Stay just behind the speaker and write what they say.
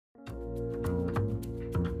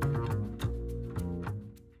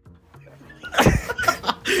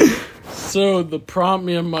So the prompt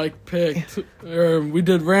me and Mike picked, or we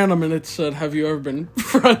did random, and it said, "Have you ever been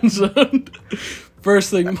friend zoned?"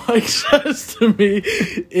 First thing Mike says to me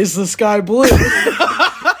is, "The sky blue?"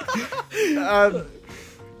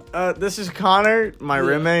 This is Conor, my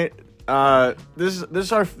roommate. This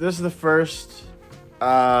is the first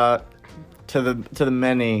to the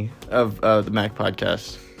many of the Mac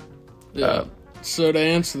podcast. Yeah. So to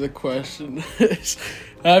answer the question is,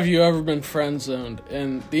 have you ever been friend zoned?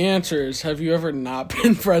 And the answer is, have you ever not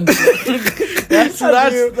been friend zoned?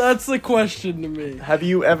 that's the question to me. Have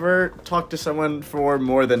you ever talked to someone for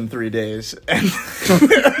more than 3 days and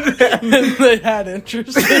they had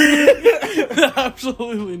interest in me?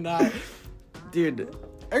 Absolutely not. Dude,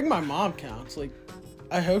 I think my mom counts. Like,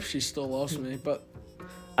 I hope she still loves me, but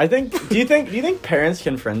I think do you think parents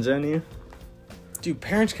can friend zone you? dude,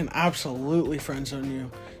 parents can absolutely friend zone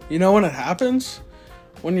you. You know when it happens?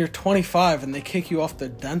 When you're 25 and they kick you off their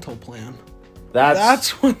dental plan.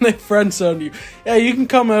 That's when they friend zone you. Yeah, you can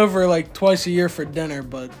come over like twice a year for dinner,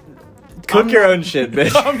 but cook your own shit,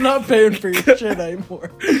 bitch. I'm not paying for your shit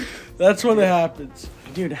anymore. That's when it happens.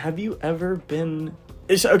 Dude, have you ever been...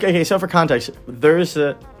 Okay, so for context, there's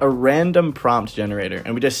a random prompt generator,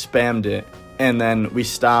 and we just spammed it, and then we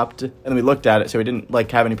stopped, and then we looked at it, so we didn't,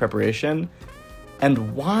 like, have any preparation.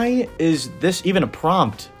 And why is this even a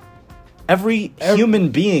prompt? Every human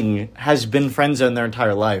being has been friend-zoned their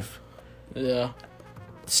entire life. Yeah.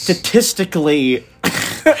 Statistically,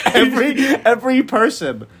 every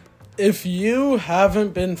person. If you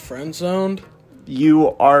haven't been friend-zoned...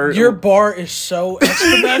 Your bar is so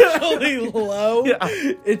exponentially low. Yeah.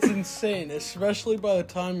 It's insane, especially by the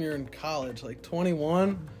time you're in college, like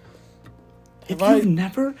 21. You've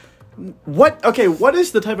never... What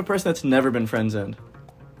is the type of person that's never been friend-zoned?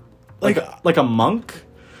 Like a monk?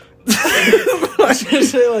 I was gonna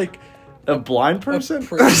say, like... A blind person?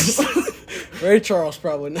 Ray Charles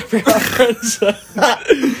probably never got friend-zoned.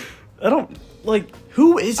 I don't... Like,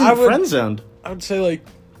 who isn't friend-zoned? I would say, like...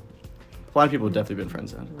 Blind people have definitely been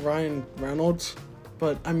friend-zoned. Ryan Reynolds.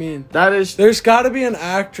 But, I mean... There's got to be an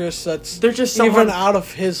actress that's even out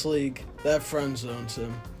of his league that friend-zones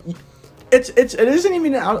him. It isn't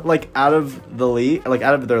even out of the league, like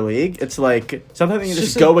out of their league. It's like something you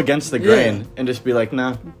just go against the grain and just be like,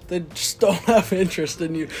 nah. They just don't have interest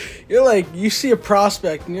in you. You're like, you see a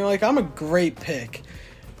prospect and you're like, I'm a great pick.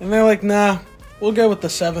 And they're like, nah, we'll go with the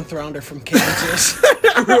 7th rounder from Kansas.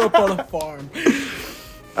 Grew up on a farm.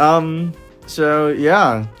 So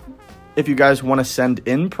yeah, if you guys want to send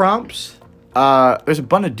in prompts, there's a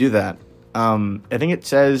button to do that. I think it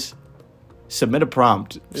says submit a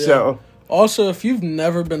prompt. Yeah. So also, if you've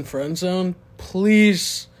never been friend zoned,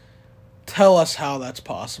 please tell us how that's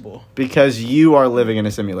possible. Because you are living in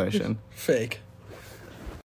a simulation. Fake.